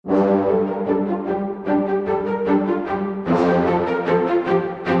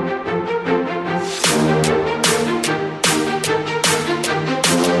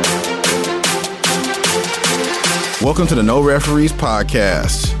Welcome to the No Referees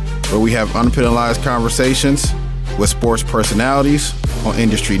Podcast, where we have unpenalized conversations with sports personalities on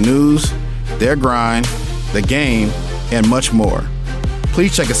industry news, their grind, the game, and much more.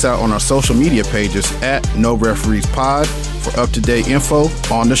 Please check us out on our social media pages at No Referees Pod for up-to-date info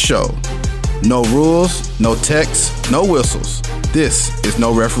on the show. No rules, no texts, no whistles. This is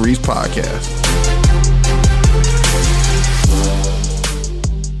No Referees Podcast.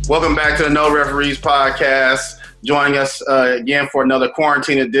 Welcome back to the No Referees Podcast. Joining us again for another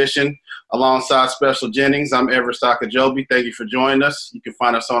quarantine edition alongside Special Jennings. I'm Everett Stakajobi. Thank you for joining us. You can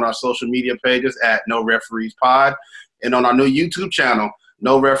find us on our social media pages at No Referees Pod and on our new YouTube channel,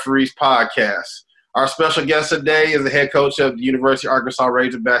 No Referees Podcast. Our special guest today is the head coach of the University of Arkansas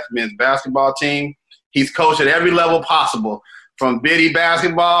Razorbacks men's basketball team. He's coached at every level possible, from biddy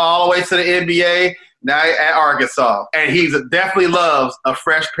basketball all the way to the NBA, now at Arkansas. And he definitely loves a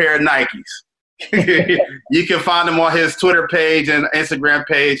fresh pair of Nikes. You can find him on his Twitter page and Instagram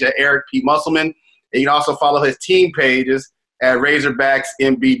page at Eric P. Musselman. And you can also follow his team pages at Razorbacks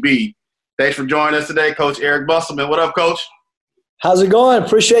MBB. Thanks for joining us today, Coach Eric Musselman. What up, Coach? How's it going?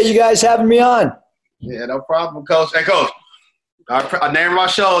 Appreciate you guys having me on. Yeah, no problem, Coach. Hey, Coach, our name of our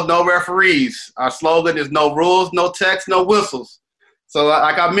show is No Referees. Our slogan is no rules, no texts, no whistles. So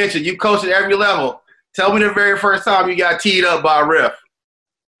like I mentioned, you coach at every level. Tell me the very first time you got teed up by a ref.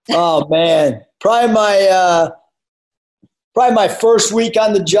 Oh, man. Probably my first week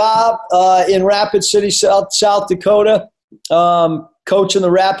on the job in Rapid City, South Dakota. Coaching the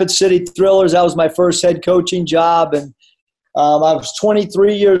Rapid City Thrillers. That was my first head coaching job. And I was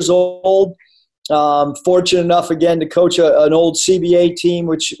 23 years old. Fortunate enough, again, to coach an old CBA team,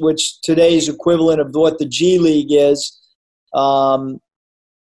 which today's equivalent of what the G League is. So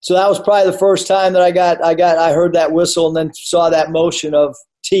that was probably the first time that I heard that whistle and then saw that motion of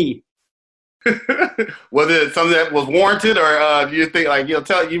T. Was it something that was warranted, or do you think, you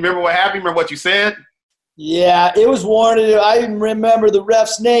remember what happened? Remember what you said? Yeah, it was warranted. I even remember the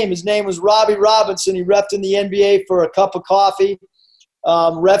ref's name. His name was Robbie Robinson. He refed in the NBA for a cup of coffee.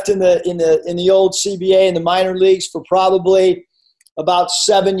 Refed in the old CBA in the minor leagues for probably about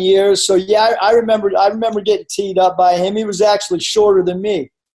 7 years. So yeah, I remember getting teed up by him. He was actually shorter than me.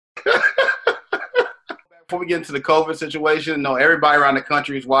 Before we get into the COVID situation, everybody around the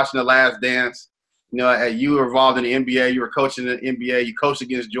country is watching The Last Dance. You were involved in the NBA. You were coaching in the NBA. You coached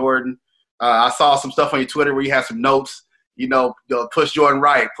against Jordan. I saw some stuff on your Twitter where you had some notes. Push Jordan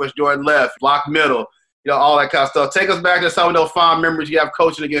right, push Jordan left, block middle. All that kind of stuff. Take us back to some of those fond memories you have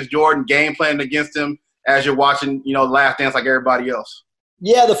coaching against Jordan, game planning against him as you're watching, The Last Dance like everybody else.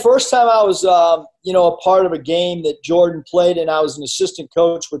 Yeah, the first time I was, a part of a game that Jordan played in, I was an assistant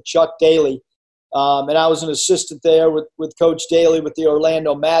coach with Chuck Daly. And I was an assistant there with Coach Daly with the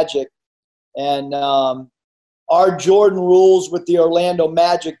Orlando Magic. And our Jordan rules with the Orlando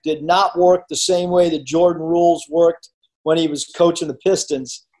Magic did not work the same way that Jordan rules worked when he was coaching the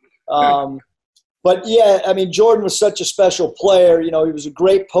Pistons. But, yeah, Jordan was such a special player. He was a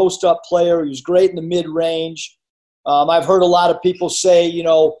great post-up player. He was great in the mid-range. I've heard a lot of people say,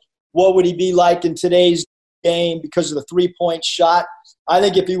 what would he be like in today's game because of the three-point shot? I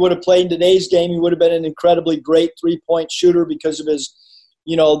think if he would have played in today's game, he would have been an incredibly great three-point shooter because of his,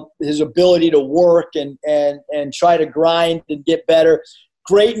 his ability to work and try to grind and get better.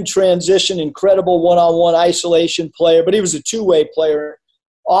 Great in transition, incredible one-on-one isolation player, but he was a two-way player.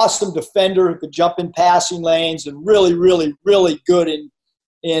 Awesome defender who could jump in passing lanes and really, really, really good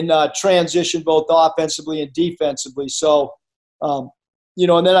in transition, both offensively and defensively. So, and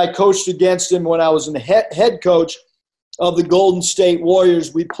then I coached against him when I was a head coach of the Golden State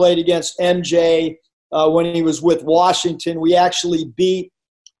Warriors. We played against MJ when he was with Washington. We actually beat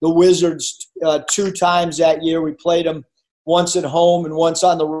the Wizards 2 times that year. We played them once at home and once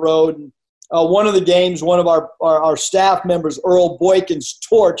on the road. And one of the games, one of our staff members, Earl Boykins,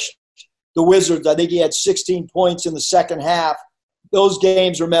 torched the Wizards. I think he had 16 points in the second half. Those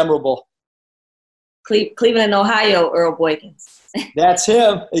games are memorable. Cleveland, Ohio, Earl Boykins. That's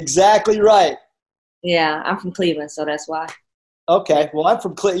him. Exactly right. Yeah, I'm from Cleveland, so that's why. Okay, well, I'm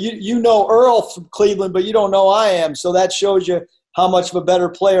from Cleveland. You know Earl from Cleveland, but you don't know I am, so that shows you how much of a better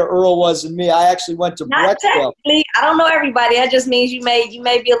player Earl was than me. I actually went to Not technically. I don't know everybody. That just means you may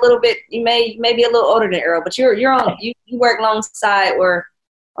be a little bit you may be a little older than Earl, but you're on you work alongside or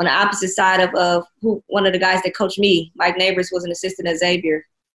on the opposite side of who one of the guys that coached me. Mike Neighbors was an assistant at Xavier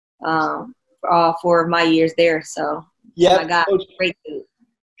for all 4 of my years there. So yeah, my God, great dude.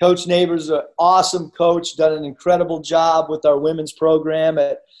 Coach Neighbors, an awesome coach, done an incredible job with our women's program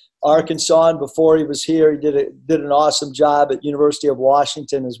at Arkansas. And before he was here, he did an awesome job at University of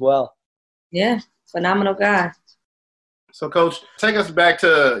Washington as well. Yeah, phenomenal guy. So, Coach, take us back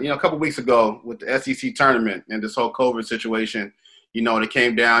to, a couple weeks ago with the SEC tournament and this whole COVID situation. It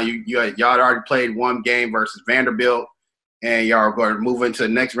came down. Y'all had already played one game versus Vanderbilt, and y'all are going to move into the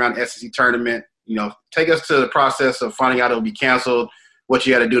next round SEC tournament. Take us to the process of finding out it'll be canceled, what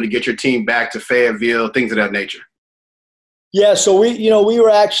you had to do to get your team back to Fayetteville, things of that nature. Yeah, so we were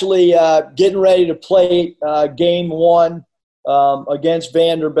actually getting ready to play game one against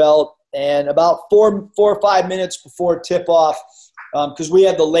Vanderbilt, and about 4 or 5 minutes before tip-off, because we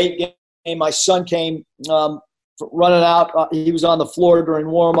had the late game, my son came running out. He was on the floor during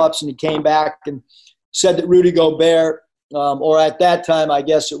warm-ups, and he came back and said that Rudy Gobert, or at that time, I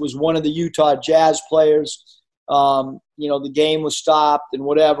guess it was one of the Utah Jazz players, the game was stopped and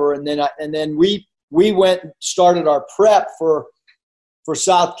whatever. And then we went and started our prep for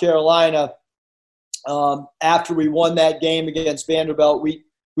South Carolina after we won that game against Vanderbilt. We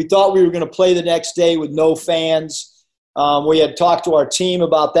thought we were going to play the next day with no fans. We had talked to our team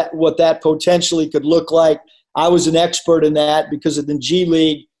about that, what that potentially could look like. I was an expert in that because of the G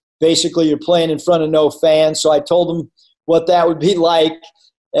League. Basically, you're playing in front of no fans. So I told them what that would be like.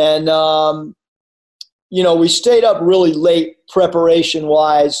 And, we stayed up really late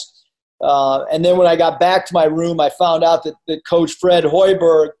preparation-wise. And then when I got back to my room, I found out that Coach Fred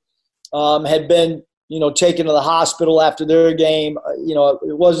Hoiberg had been, taken to the hospital after their game.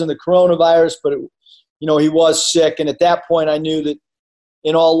 It wasn't the coronavirus, but, he was sick. And at that point, I knew that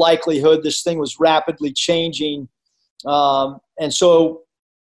in all likelihood, this thing was rapidly changing. And so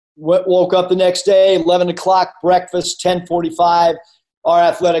woke up the next day, 11 o'clock breakfast, 10:45. Our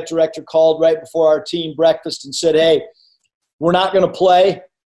athletic director called right before our team breakfast and said, hey, we're not going to play.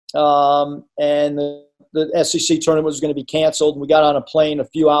 And the SEC tournament was going to be canceled. We got on a plane a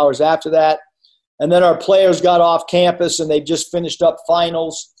few hours after that. And then our players got off campus, and they just finished up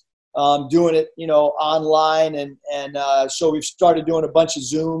finals, doing it, online. And so we've started doing a bunch of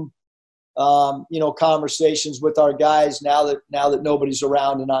Zoom, conversations with our guys now that nobody's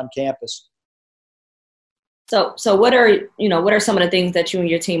around and on campus. So what are some of the things that you and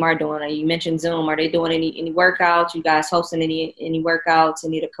your team are doing? You mentioned Zoom. Are they doing any workouts? You guys hosting any workouts?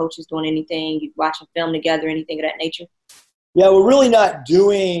 Any of the coaches doing anything? You watching film together? Anything of that nature? Yeah, we're really not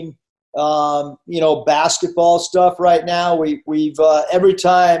doing basketball stuff right now. We've every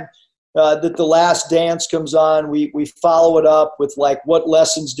time that The Last Dance comes on, we follow it up with like, what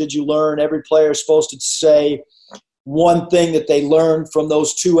lessons did you learn? Every player is supposed to say one thing that they learned from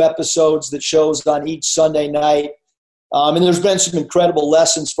those 2 episodes that shows on each Sunday night. And there's been some incredible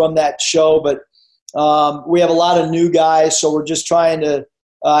lessons from that show, but we have a lot of new guys, so we're just trying to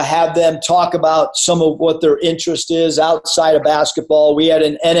have them talk about some of what their interest is outside of basketball. We had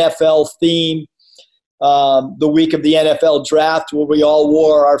an NFL theme the week of the NFL draft where we all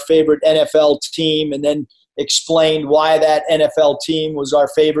wore our favorite NFL team and then explained why that NFL team was our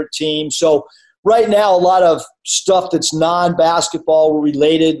favorite team. So right now, a lot of stuff that's non-basketball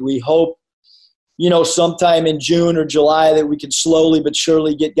related. We hope, sometime in June or July that we can slowly but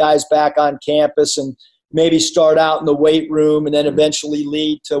surely get guys back on campus and maybe start out in the weight room and then eventually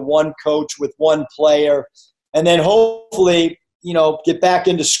lead to one coach with one player. And then hopefully, get back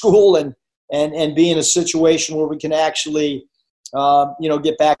into school and be in a situation where we can actually,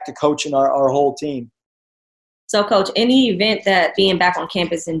 get back to coaching our whole team. So, Coach, any event that being back on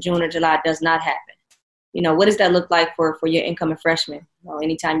campus in June or July does not happen, what does that look like for your incoming freshmen?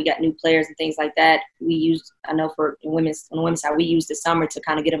 Anytime you got new players and things like that, I know on the women's side, we use the summer to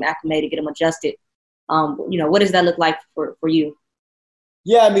kind of get them acclimated, get them adjusted. What does that look like for you?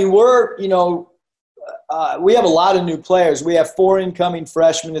 Yeah, I mean, we have a lot of new players. We have 4 incoming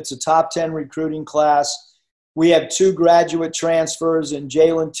freshmen. It's a top 10 recruiting class. We have 2 graduate transfers in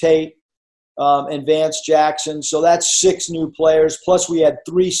Jalen Tate and Vance Jackson. So that's 6 new players. Plus we had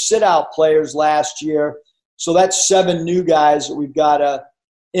 3 sit-out players last year. So that's 7 new guys that we've got to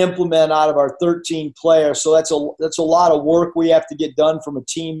implement out of our 13 players. So that's a lot of work we have to get done from a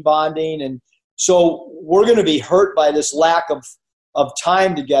team bonding. And so we're going to be hurt by this lack of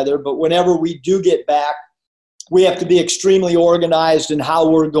time together. But whenever we do get back, we have to be extremely organized in how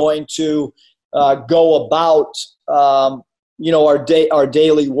we're going to go about our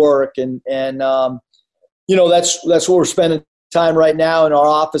daily work, and that's what we're spending time right now in our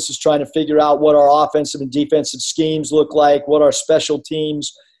office, is trying to figure out what our offensive and defensive schemes look like, what our special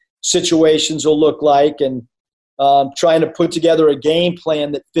teams situations will look like, and trying to put together a game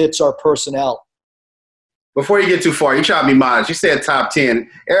plan that fits our personnel. Before you get too far, you try to be modest. You said top 10.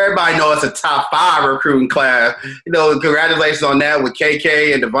 Everybody knows it's a top 5 recruiting class. Congratulations on that with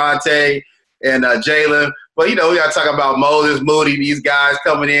KK and Devontae and Jalen. But, we got to talk about Moses, Moody, these guys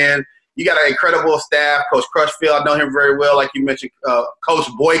coming in. You got an incredible staff. Coach Crutchfield, I know him very well. Like you mentioned, Coach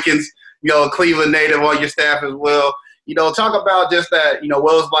Boykins, Cleveland native on your staff as well. Talk about just that, what it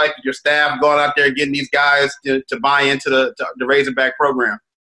was like your staff going out there getting these guys to buy into the Razorback program.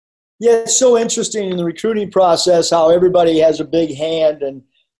 Yeah, it's so interesting in the recruiting process how everybody has a big hand.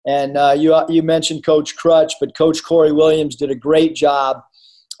 And you mentioned Coach Crutch, but Coach Corey Williams did a great job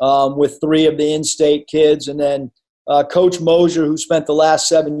with 3 of the in-state kids. And then Coach Mosier, who spent the last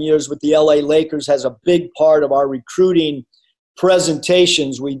 7 years with the LA Lakers, has a big part of our recruiting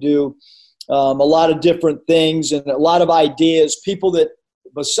presentations. We do a lot of different things and a lot of ideas. People that,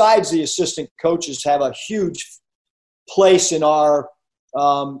 besides the assistant coaches, have a huge place in our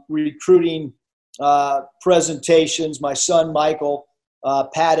recruiting presentations. My son, Michael,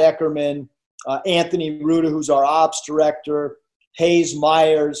 Pat Eckerman, Anthony Ruda, who's our ops director, Hayes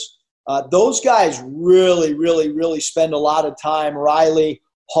Myers. Those guys really, really, really spend a lot of time. Riley,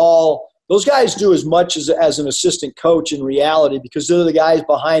 Paul, those guys do as much as an assistant coach in reality because they're the guys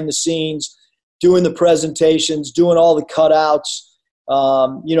behind the scenes doing the presentations, doing all the cutouts.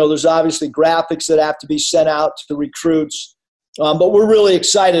 There's obviously graphics that have to be sent out to the recruits. But we're really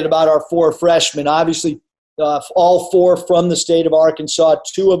excited about our 4 freshmen. Obviously, all 4 from the state of Arkansas.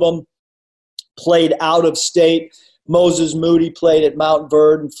 2 of them played out of state. Moses Moody played at Mount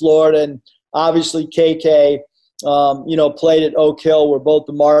Vernon, Florida, and obviously KK, played at Oak Hill. We're both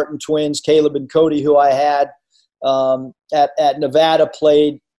the Martin twins. Caleb and Cody, who I had at Nevada,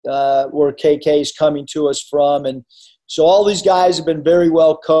 played where KK is coming to us from. And so all these guys have been very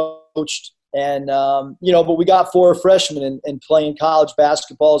well coached. And, but we got 4 freshmen, and playing college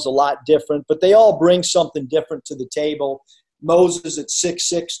basketball is a lot different. But they all bring something different to the table. Moses at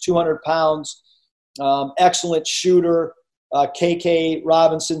 6'6", 200 pounds, excellent shooter. KK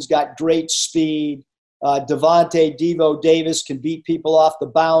Robinson's got great speed. Devontae Devo Davis can beat people off the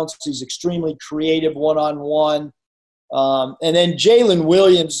bounce. He's extremely creative one-on-one. And then Jalen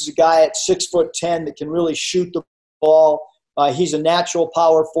Williams is a guy at 6'10" that can really shoot the ball. He's a natural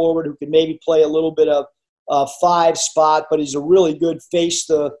power forward who can maybe play a little bit of 5 spot, but he's a really good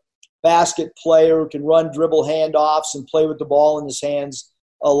face-the-basket player who can run dribble handoffs and play with the ball in his hands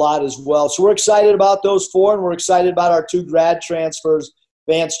a lot as well. So we're excited about those 4, and we're excited about our 2 grad transfers,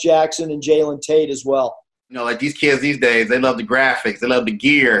 Vance Jackson and Jalen Tate as well. Like these kids these days, they love the graphics, they love the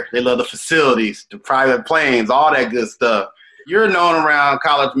gear, they love the facilities, the private planes, all that good stuff. You're known around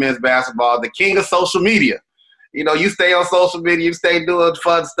college men's basketball, the king of social media. You stay on social media, you stay doing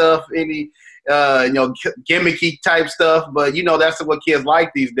fun stuff, any gimmicky type stuff, but that's what kids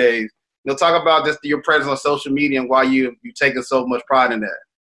like these days. Talk about just your presence on social media and why you've taken so much pride in that.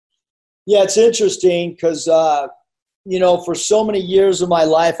 Yeah, it's interesting because, for so many years of my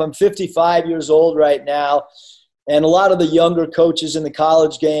life, I'm 55 years old right now, and a lot of the younger coaches in the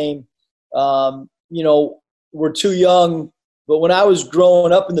college game, were too young. But when I was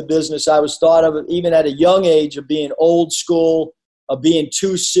growing up in the business, I was thought of, even at a young age, of being old school, of being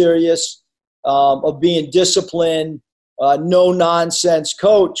too serious, of being disciplined, no-nonsense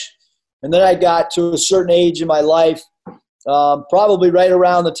coach. And then I got to a certain age in my life, probably right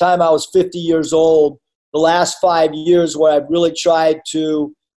around the time I was 50 years old, the last 5 years, where I've really tried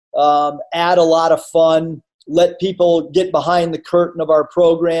to add a lot of fun, let people get behind the curtain of our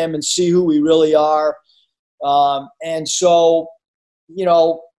program and see who we really are. And so,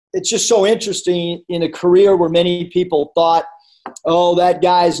 it's just so interesting in a career where many people thought, oh, that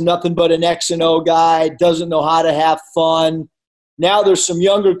guy's nothing but an X and O guy, doesn't know how to have fun. Now there's some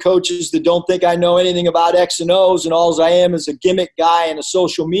younger coaches that don't think I know anything about X and O's, and all I am is a gimmick guy and a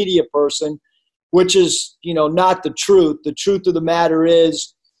social media person, which is, not the truth. The truth of the matter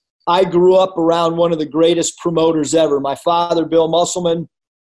is I grew up around one of the greatest promoters ever. My father, Bill Musselman,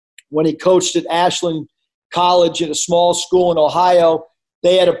 when he coached at Ashland College at a small school in Ohio,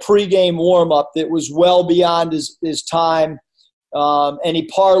 they had a pregame warm-up that was well beyond his time, and he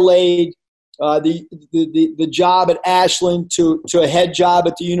parlayed the job at Ashland to a head job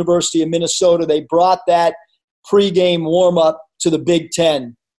at the University of Minnesota. They brought that pregame warm-up to the Big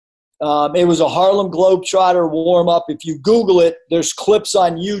Ten. It was a Harlem Globetrotter warm-up. If you Google it, there's clips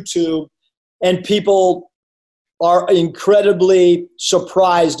on YouTube, and people are incredibly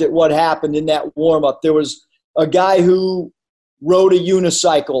surprised at what happened in that warm-up. There was a guy who rode a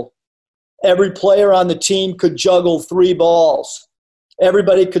unicycle. Every player on the team could juggle 3 balls.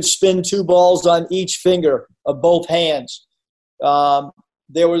 Everybody could spin 2 balls on each finger of both hands.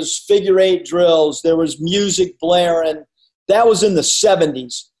 There was figure 8 drills. There was music blaring. That was in the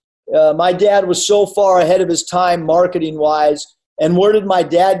 70s. My dad was so far ahead of his time marketing-wise. And where did my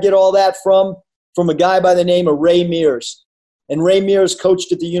dad get all that from? From a guy by the name of Ray Mears. And Ray Mears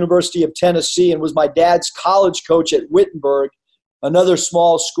coached at the University of Tennessee and was my dad's college coach at Wittenberg, another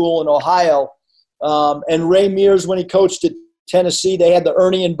small school in Ohio. And Ray Mears, when he coached at Tennessee, they had the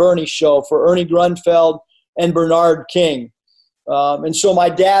Ernie and Bernie show for Ernie Grunfeld and Bernard King. And so my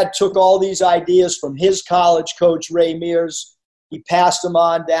dad took all these ideas from his college coach, Ray Mears. He passed them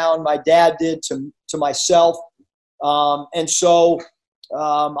on down. My dad did to myself. And so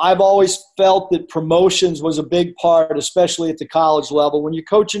I've always felt that promotions was a big part, especially at the college level. When you're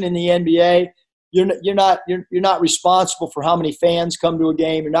coaching in the NBA, you're not responsible for how many fans come to a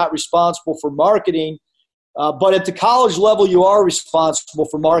game. You're not responsible for marketing. But at the college level, you are responsible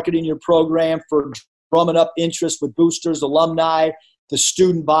for marketing your program, for drumming up interest with boosters, alumni, the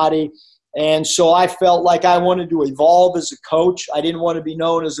student body. And so I felt like I wanted to evolve as a coach. I didn't want to be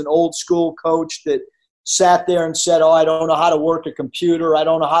known as an old school coach that sat there and said, oh, I don't know how to work a computer. I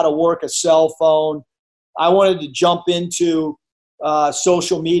don't know how to work a cell phone. I wanted to jump into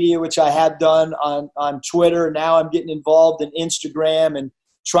social media, which I have done on Twitter. Now I'm getting involved in Instagram and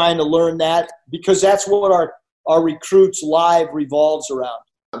trying to learn that, because that's what our Recruits Live revolves around.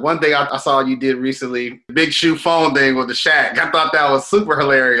 One thing I saw you did recently, the Big Shoe phone thing with the Shaq. I thought that was super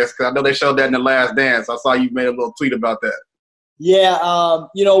hilarious because I know they showed that in The Last Dance. I saw you made a little tweet about that. Yeah,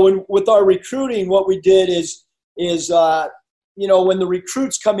 with our recruiting, what we did is when the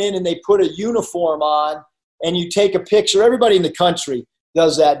recruits come in and they put a uniform on and you take a picture, everybody in the country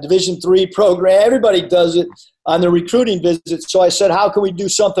does that. Division III program, everybody does it on the recruiting visits. So I said, how can we do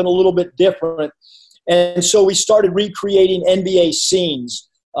something a little bit different? And so we started recreating NBA scenes.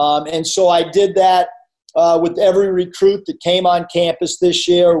 And so I did that with every recruit that came on campus this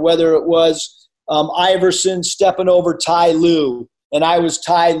year, whether it was Iverson stepping over Ty Lue, and I was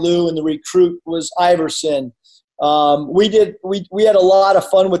Ty Lue, and the recruit was Iverson. We had a lot of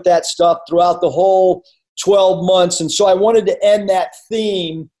fun with that stuff throughout the whole 12 months. And so I wanted to end that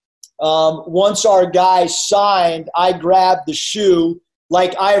theme. Once our guys signed, I grabbed the shoe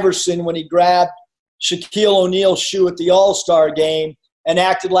like Iverson when he grabbed Shaquille O'Neal's shoe at the All-Star game and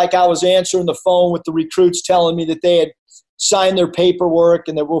acted like I was answering the phone with the recruits telling me that they had signed their paperwork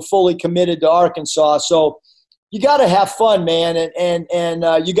and that we're fully committed to Arkansas. So you got to have fun, man, and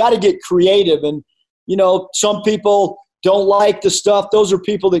you got to get creative. And, some people don't like the stuff. Those are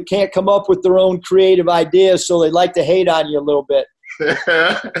people that can't come up with their own creative ideas, so they like to hate on you a little bit.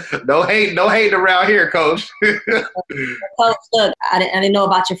 No hate around here, Coach. Coach, look, I didn't know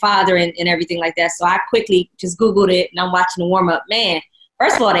about your father and everything like that, so I quickly just Googled it, and I'm watching the warm-up. Man,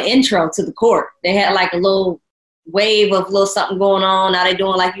 first of all, the intro to the court, they had like a little wave of little something going on. Now they're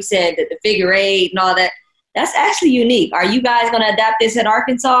doing, like you said, the figure eight and all that. That's actually unique. Are you guys going to adapt this at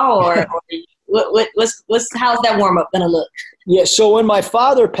Arkansas, or how's that warm-up going to look? Yeah, so when my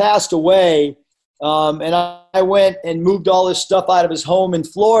father passed away, and I went and moved all this stuff out of his home in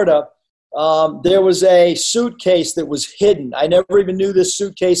Florida, there was a suitcase that was hidden. I never even knew this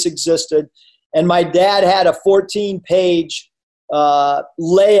suitcase existed. And my dad had a 14-page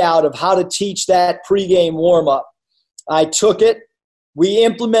layout of how to teach that pregame warm-up. I took it. We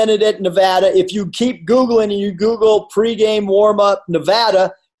implemented it in Nevada. If you keep Googling and you Google pregame warm-up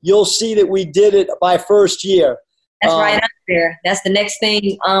Nevada, you'll see that we did it my first year. That's right up there. That's the next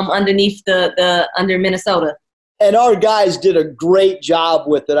thing underneath under Minnesota. And our guys did a great job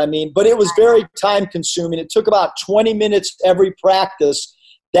with it. But it was very time consuming. It took about 20 minutes every practice.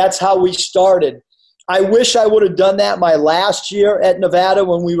 That's how we started. I wish I would have done that my last year at Nevada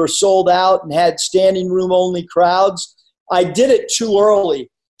when we were sold out and had standing room only crowds. I did it too early,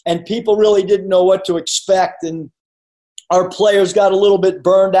 and people really didn't know what to expect, and our players got a little bit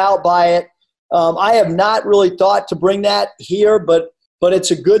burned out by it. I have not really thought to bring that here, but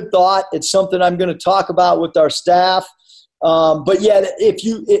it's a good thought. It's something I'm going to talk about with our staff. But yeah,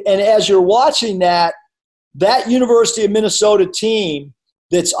 as you're watching that University of Minnesota team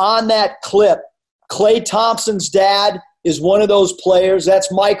that's on that clip, Klay Thompson's dad is one of those players.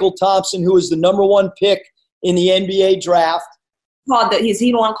 That's Michael Thompson, who was the number 1 pick in the NBA draft. Is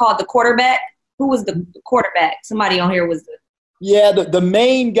he the one called the quarterback? Who was the quarterback? Somebody on here was the – Yeah, the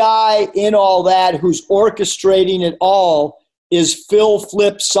main guy in all that who's orchestrating it all is Phil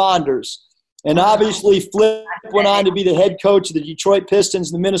Flip Saunders. And obviously Flip went on to be the head coach of the Detroit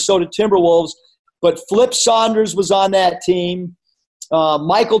Pistons and the Minnesota Timberwolves. But Flip Saunders was on that team.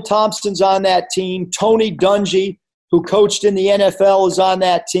 Michael Thompson's on that team. Tony Dungy, who coached in the NFL, is on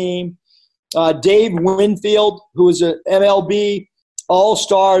that team. Dave Winfield, who is an MLB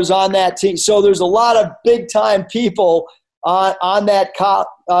All-Star, is on that team. So there's a lot of big-time people on that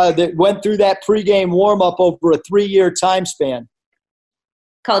that went through that pregame warm-up over a 3-year time span.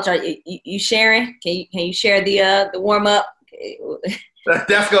 Coach, are you sharing? Can you share the warm-up?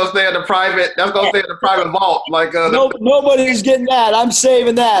 That's gonna stay in the private. That's gonna stay in the private vault. Like nobody's getting that. I'm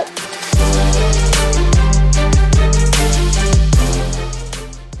saving that.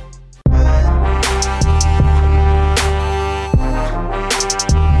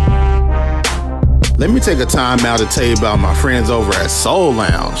 Let me take a time out to tell you about my friends over at Soul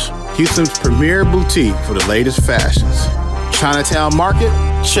Lounge, Houston's premier boutique for the latest fashions. Chinatown Market?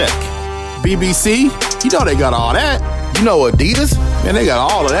 Check. BBC? You know they got all that. You know Adidas? Man, they got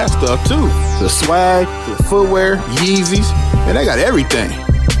all of that stuff too. The swag, the footwear, Yeezys, man, they got everything.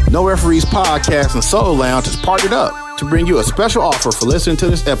 No Referees Podcast and Soul Lounge has partnered up to bring you a special offer for listening to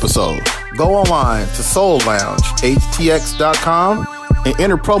this episode. Go online to SoulLoungeHTX.com and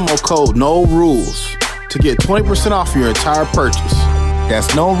enter promo code No Rules to get 20% off your entire purchase.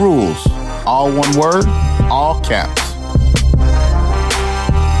 That's No Rules, all one word, all caps.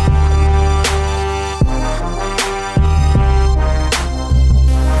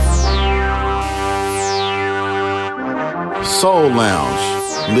 Soul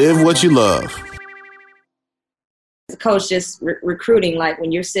Lounge, live what you love. Coach, just recruiting, like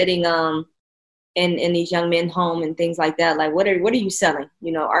when you're sitting in these young men home and things like that, like what are you selling?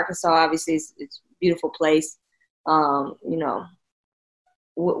 You know, Arkansas obviously it's a beautiful place. You know,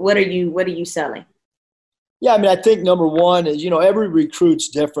 what are you selling? Yeah, I mean, I think number one is, you know, every recruit's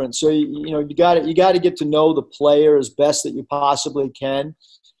different. So you got to get to know the player as best that you possibly can.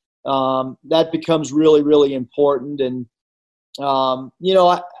 That becomes really, really important. And you know,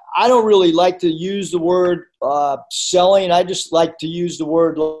 I don't really like to use the word selling. I just like to use the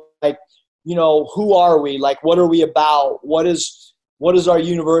word like, you know, who are we? Like, what are we about? What does our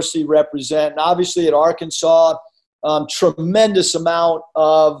university represent? And obviously at Arkansas, tremendous amount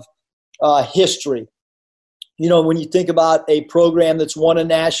of history. You know, when you think about a program that's won a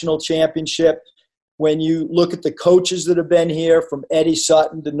national championship, when you look at the coaches that have been here, from Eddie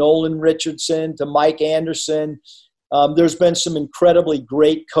Sutton to Nolan Richardson to Mike Anderson, there's been some incredibly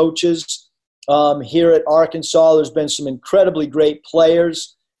great coaches here at Arkansas. There's been some incredibly great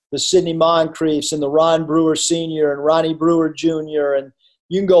players, the Sidney Moncriefs and the Ron Brewer Sr. and Ronnie Brewer Jr. And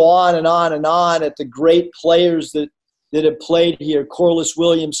you can go on and on and on at the great players that have played here, Corliss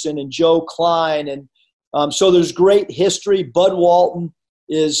Williamson and Joe Klein. And so there's great history. Bud Walton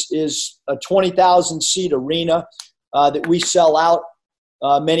is a 20,000-seat arena that we sell out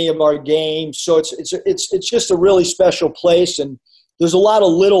many of our games. So it's just a really special place. And there's a lot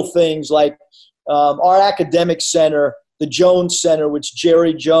of little things like our academic center, the Jones Center, which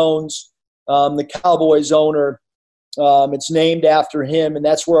Jerry Jones, the Cowboys owner, it's named after him, and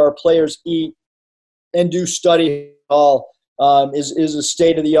that's where our players eat and do study hall. Is a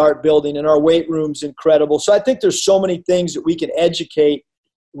state-of-the-art building, and our weight room's incredible. So I think there's so many things that we can educate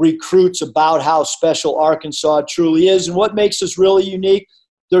recruits about how special Arkansas truly is. And what makes us really unique,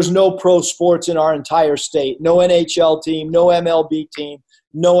 there's no pro sports in our entire state. No NHL team, no MLB team,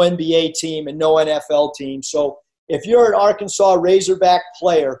 no NBA team, and no NFL team. So if you're an Arkansas Razorback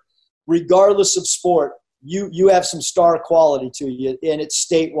player, regardless of sport, you have some star quality to you, and it's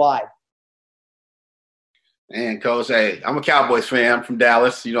statewide. Man, Coach, hey, I'm a Cowboys fan. I'm from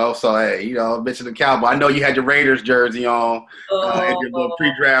Dallas, you know, so, hey, you know, mention the Cowboy. I know you had your Raiders jersey on, and your little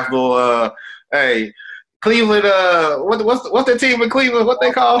pre-draft little, hey, Cleveland, what's the team in Cleveland? What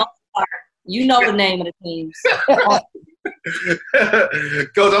they call? You know the name of the teams.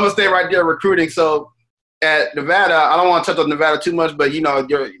 Coach, I'm going to stay right there recruiting. So at Nevada, I don't want to touch on Nevada too much, but, you know,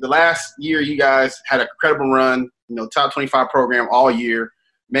 the last year you guys had an incredible run, you know, top 25 program all year,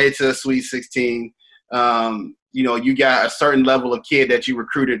 made it to the Sweet 16. You know, you got a certain level of kid that you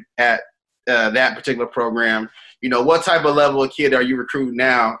recruited at that particular program. You know, what type of level of kid are you recruiting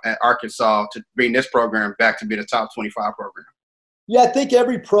now at Arkansas to bring this program back to being a top 25 program? Yeah, I think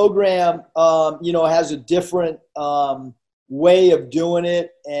every program, you know, has a different way of doing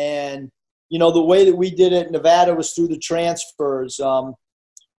it. And, you know, the way that we did it in Nevada was through the transfers.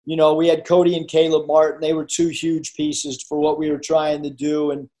 You know, we had Cody and Caleb Martin. They were two huge pieces for what we were trying to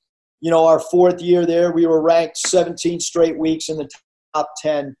do. And, you know, our fourth year there, we were ranked 17 straight weeks in the top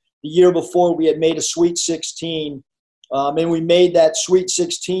 10. The year before, we had made a Sweet 16. And we made that Sweet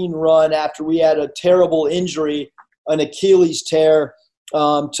 16 run after we had a terrible injury, an Achilles tear,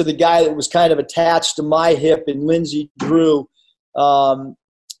 to the guy that was kind of attached to my hip, and Lindsey Drew.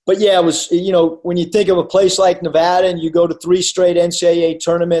 But, yeah, it was, you know, when you think of a place like Nevada and you go to 3 straight NCAA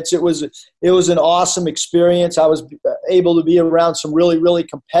tournaments, it was an awesome experience. I was able to be around some really, really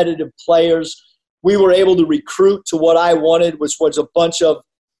competitive players. We were able to recruit to what I wanted, which was a bunch of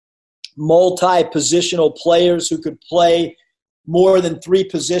multi-positional players who could play more than 3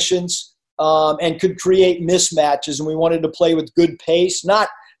 positions and could create mismatches. And we wanted to play with good pace, not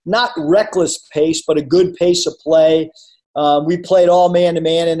reckless pace, but a good pace of play. We played all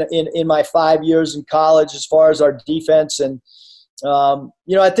man-to-man in my 5 years in college as far as our defense. And,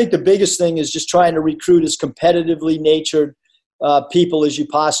 I think the biggest thing is just trying to recruit as competitively natured people as you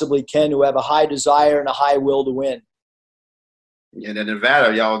possibly can who have a high desire and a high will to win. Yeah, in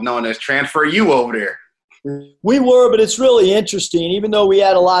Nevada, y'all was known as Transfer U over there. We were, but it's really interesting. Even though we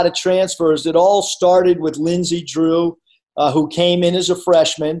had a lot of transfers, it all started with Lindsey Drew, who came in as a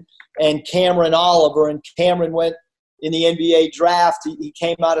freshman, and Cameron Oliver. And Cameron went in the NBA draft. He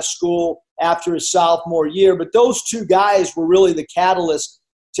came out of school after his sophomore year. But those two guys were really the catalyst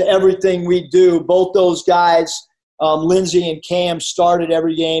to everything we do. Both those guys, Lindsey and Cam, started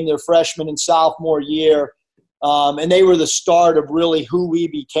every game their freshman and sophomore year. And they were the start of really who we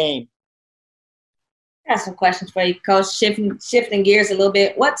became. I got some questions for you, Coach. Shifting gears a little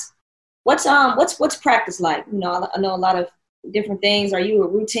bit. What's practice like? I know a lot of different things. Are you a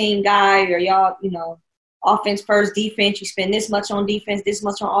routine guy? Are y'all, offense first, defense? You spend this much on defense, this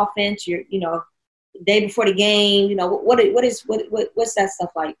much on offense. You're, the day before the game. What's that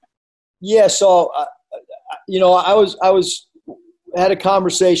stuff like? Yeah. So, I had a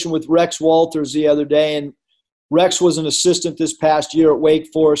conversation with Rex Walters the other day, and Rex was an assistant this past year at Wake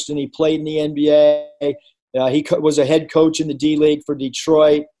Forest, and he played in the NBA. He was a head coach in the D-League for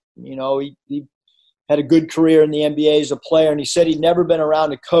Detroit. He had a good career in the NBA as a player, and he said he'd never been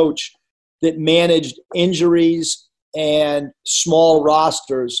around a coach that managed injuries and small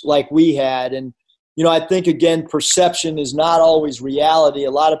rosters like we had. And, I think, again, perception is not always reality.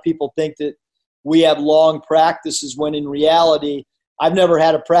 A lot of people think that we have long practices when in reality, I've never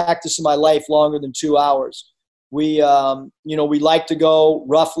had a practice in my life longer than 2 hours. We like to go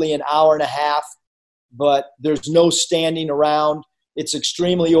roughly an hour and a half, but there's no standing around. It's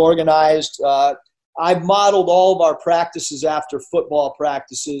extremely organized. I've modeled all of our practices after football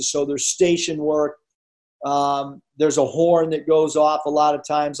practices. So there's station work. There's a horn that goes off a lot of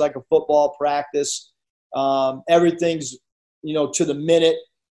times like a football practice. Everything's, to the minute.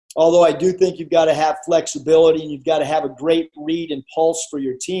 Although I do think you've got to have flexibility and you've got to have a great read and pulse for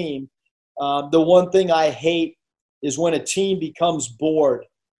your team. The one thing I hate is when a team becomes bored.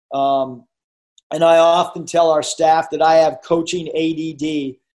 And I often tell our staff that I have coaching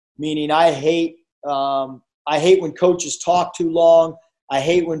ADD, meaning I hate when coaches talk too long. I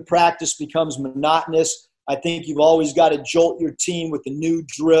hate when practice becomes monotonous. I think you've always got to jolt your team with a new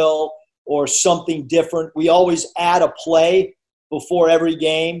drill or something different. We always add a play before every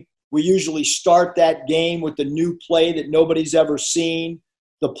game. We usually start that game with a new play that nobody's ever seen.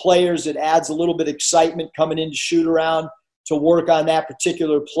 The players, it adds a little bit of excitement coming into shoot around to work on that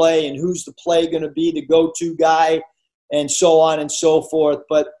particular play and who's the play going to be the go-to guy and so on and so forth.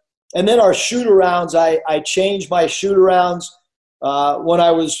 And then our shoot-arounds, I changed my shoot-arounds. When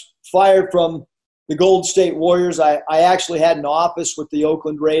I was fired from the Golden State Warriors, I actually had an office with the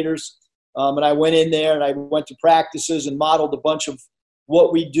Oakland Raiders, and I went in there and I went to practices and modeled a bunch of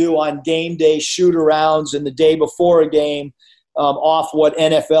what we do on game day shoot-arounds and the day before a game. Off what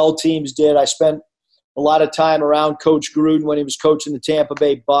NFL teams did. I spent a lot of time around Coach Gruden when he was coaching the Tampa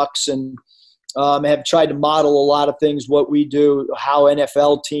Bay Bucks, and have tried to model a lot of things, what we do, how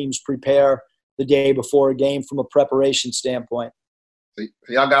NFL teams prepare the day before a game from a preparation standpoint. So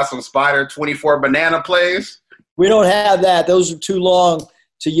y'all got some Spider 24 banana plays? We don't have that. Those are too long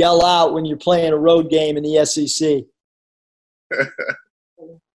to yell out when you're playing a road game in the SEC.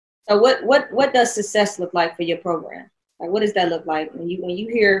 So what does success look like for your program? Like, what does that look like when you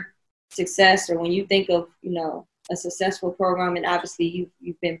hear success, or when you think of a successful program? And obviously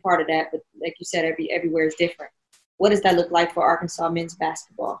you've been part of that, but like you said, everywhere is different. What does that look like for Arkansas men's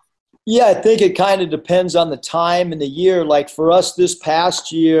basketball? Yeah, I think it kind of depends on the time and the year. Like for us this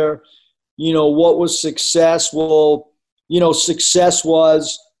past year, what was success? Well, success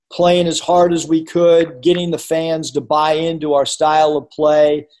was playing as hard as we could, getting the fans to buy into our style of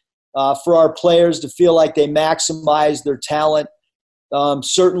play. For our players to feel like they maximize their talent.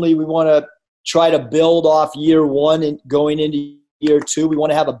 Certainly we want to try to build off year one and going into year two. We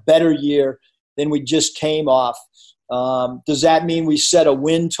want to have a better year than we just came off. Does that mean we set a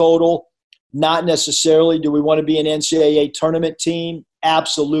win total? Not necessarily. Do we want to be an NCAA tournament team?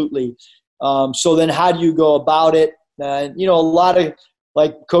 Absolutely. So then how do you go about it? A lot of,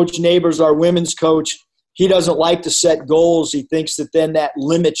 like Coach Neighbors, our women's coach, he doesn't like to set goals. He thinks that then that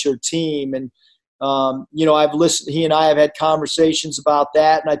limits your team. And, I've listened, he and I have had conversations about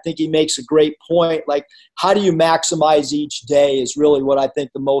that. And I think he makes a great point. Like, how do you maximize each day is really what I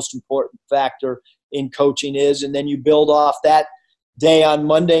think the most important factor in coaching is. And then you build off that day on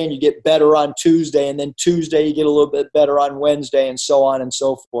Monday and you get better on Tuesday, and then Tuesday you get a little bit better on Wednesday, and so on and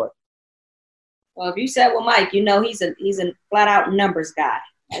so forth. Well, if you said with Mike, you know he's a flat out numbers guy.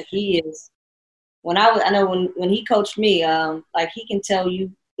 Like he is. I know when he coached me, like he can tell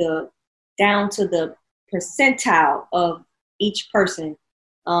you down to the percentile of each person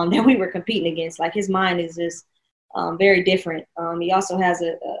that we were competing against. Like his mind is just very different. He also has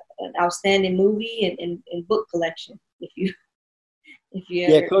an outstanding movie and book collection. If you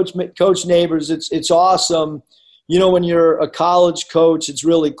ever. Coach Neighbors, it's awesome. You know, when you're a college coach, it's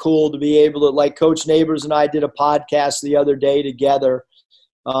really cool to be able to, like Coach Neighbors and I did a podcast the other day together.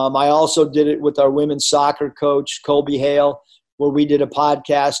 I also did it with our women's soccer coach, Colby Hale, where we did a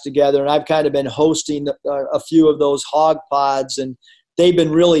podcast together. And I've kind of been hosting a few of those hog pods, and they've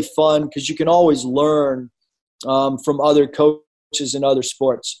been really fun because you can always learn from other coaches in other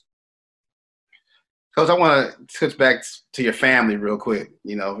sports. Coach, I want to switch back to your family real quick.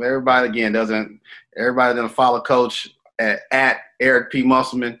 You know, everybody doesn't follow Coach at Eric P.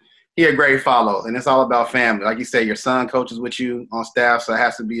 Musselman. He a great follow, and it's all about family. Like you say, your son coaches with you on staff, so it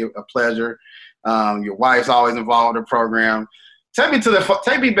has to be a pleasure. Your wife's always involved in the program. Take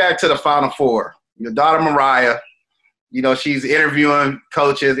me back to the Final Four. Your daughter Mariah, you know, she's interviewing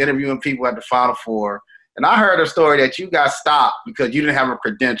coaches, interviewing people at the Final Four, and I heard a story that you got stopped because you didn't have a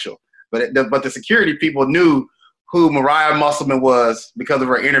credential. But the security people knew who Mariah Musselman was because of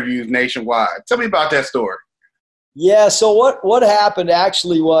her interviews nationwide. Tell me about that story. Yeah, so what happened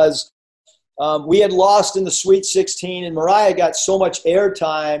actually was we had lost in the Sweet 16, and Mariah got so much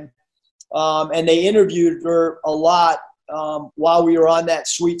airtime, and they interviewed her a lot while we were on that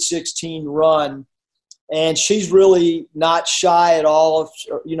Sweet 16 run. And she's really not shy at all.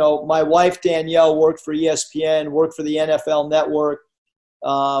 You know, my wife, Danielle, worked for ESPN, worked for the NFL Network,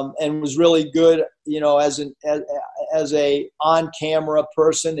 and was really good, you know, as a on-camera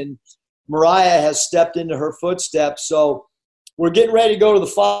person. And Mariah has stepped into her footsteps. So we're getting ready to go to the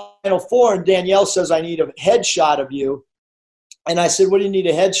Final Four, and Danielle says, I need a headshot of you. And I said, what do you need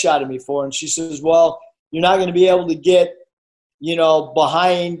a headshot of me for? And she says, well, you're not going to be able to get, you know,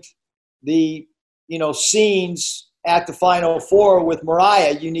 behind the, you know, scenes at the Final Four with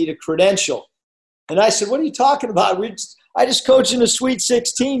Mariah. You need a credential. And I said, what are you talking about? I just coached in a Sweet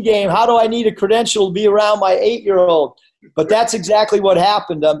 16 game. How do I need a credential to be around my 8-year-old? But that's exactly what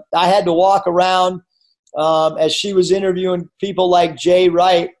happened. I had to walk around as she was interviewing people like Jay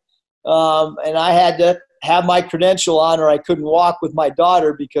Wright, and I had to have my credential on or I couldn't walk with my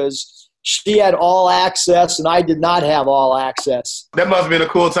daughter because she had all access and I did not have all access. That must have been a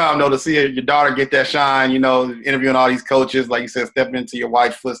cool time, though, to see your daughter get that shine, you know, interviewing all these coaches, like you said, stepping into your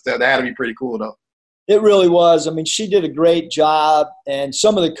wife's footsteps. That had to be pretty cool, though. It really was. I mean, she did a great job, and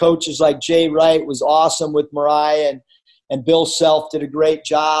some of the coaches like Jay Wright was awesome with Mariah, and Bill Self did a great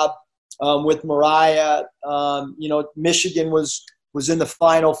job with Mariah. You know, Michigan was in the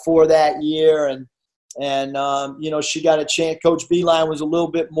Final Four that year, and you know, she got a chance. Coach Beilein was a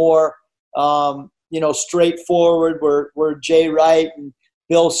little bit more, you know, straightforward, where Jay Wright and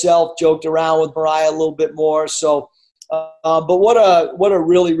Bill Self joked around with Mariah a little bit more. So. But what a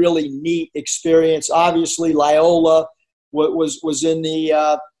really, really neat experience. Obviously, Loyola was in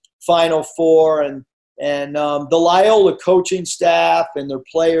the Final Four, and the Loyola coaching staff and their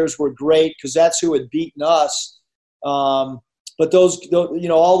players were great because that's who had beaten us. But those, you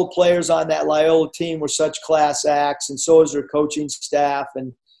know, all the players on that Loyola team were such class acts, and so is their coaching staff.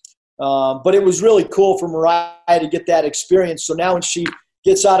 And but it was really cool for Mariah to get that experience. So now when she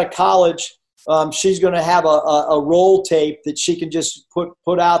gets out of college, she's going to have a roll tape that she can just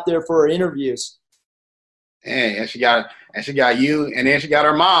put out there for her interviews. Hey, and she got you, and then she got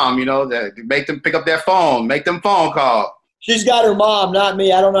her mom, you know, that make them pick up that phone, make them phone call. She's got her mom, not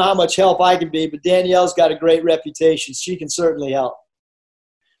me. I don't know how much help I can be, but Danielle's got a great reputation. She can certainly help.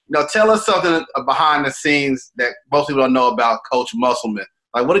 Now, tell us something behind the scenes that most people don't know about Coach Musselman.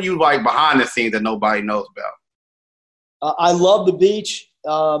 Like, what do you like behind the scenes that nobody knows about? I love the beach.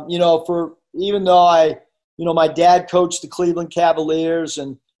 You know, even though my dad coached the Cleveland Cavaliers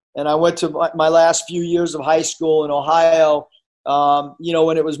and I went to my last few years of high school in Ohio, you know,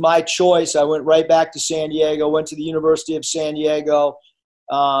 when it was my choice, I went right back to San Diego, went to the University of San Diego.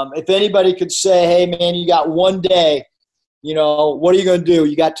 If anybody could say, hey, man, you got one day, you know, what are you going to do?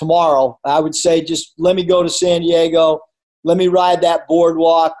 You got tomorrow. I would say just let me go to San Diego. Let me ride that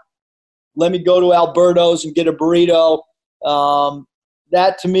boardwalk. Let me go to Alberto's and get a burrito.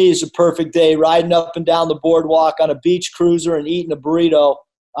 That, to me, is a perfect day, riding up and down the boardwalk on a beach cruiser and eating a burrito.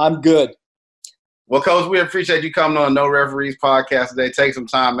 I'm good. Well, Coach, we appreciate you coming on No Referees podcast today. Take some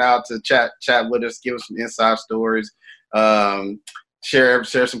time out to chat with us, give us some inside stories. share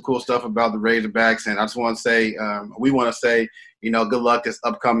some cool stuff about the Razorbacks. And I just want to say, we want to say, good luck this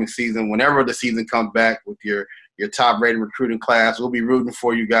upcoming season. Whenever the season comes back with your top-rated recruiting class, we'll be rooting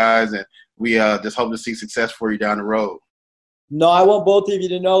for you guys, and we just hope to see success for you down the road. No, I want both of you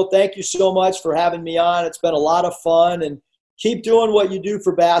to know, thank you so much for having me on. It's been a lot of fun, and keep doing what you do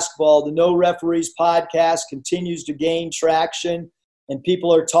for basketball. The No Referees podcast continues to gain traction, and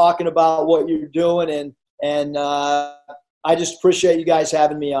people are talking about what you're doing, and I just appreciate you guys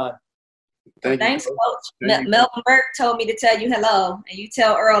having me on. Thanks, Coach. Melvin Burke told me to tell you hello, and you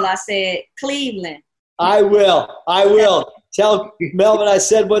tell Earl I said Cleveland. I will. Tell Melvin I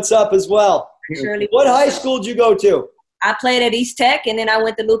said what's up as well. Surely. What high school did you go to? I played at East Tech, and then I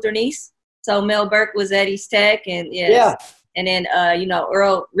went to Lutheran East. So Mel Burke was at East Tech, and yeah. And then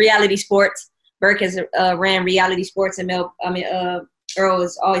Earl Reality Sports. Burke has ran Reality Sports, and Earl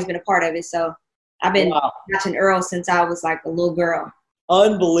has always been a part of it. So I've been watching Earl since I was like a little girl.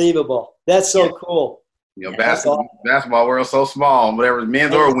 Unbelievable. That's so cool. Basketball world so small, whatever,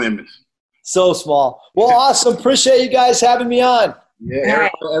 men's or women's. So small. Well, awesome. Appreciate you guys having me on. Yeah,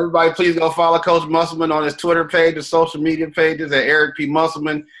 everybody please go follow Coach Musselman on his Twitter page, his social media pages at Eric P.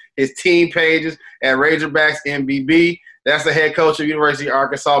 Musselman, his team pages at Razorbacks MBB. That's the head coach of University of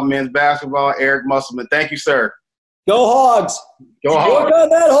Arkansas men's basketball, Eric Musselman. Thank you, sir. Go Hogs. Go Hogs. Work on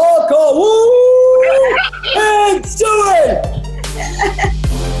that hog call. Woo! And do it!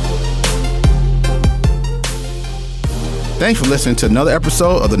 Thanks for listening to another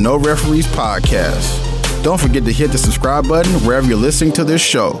episode of the No Referees podcast. Don't forget to hit the subscribe button wherever you're listening to this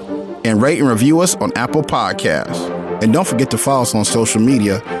show, and rate and review us on Apple Podcasts. And don't forget to follow us on social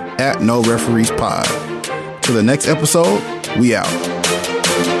media at No Referees Pod. Till the next episode, we out.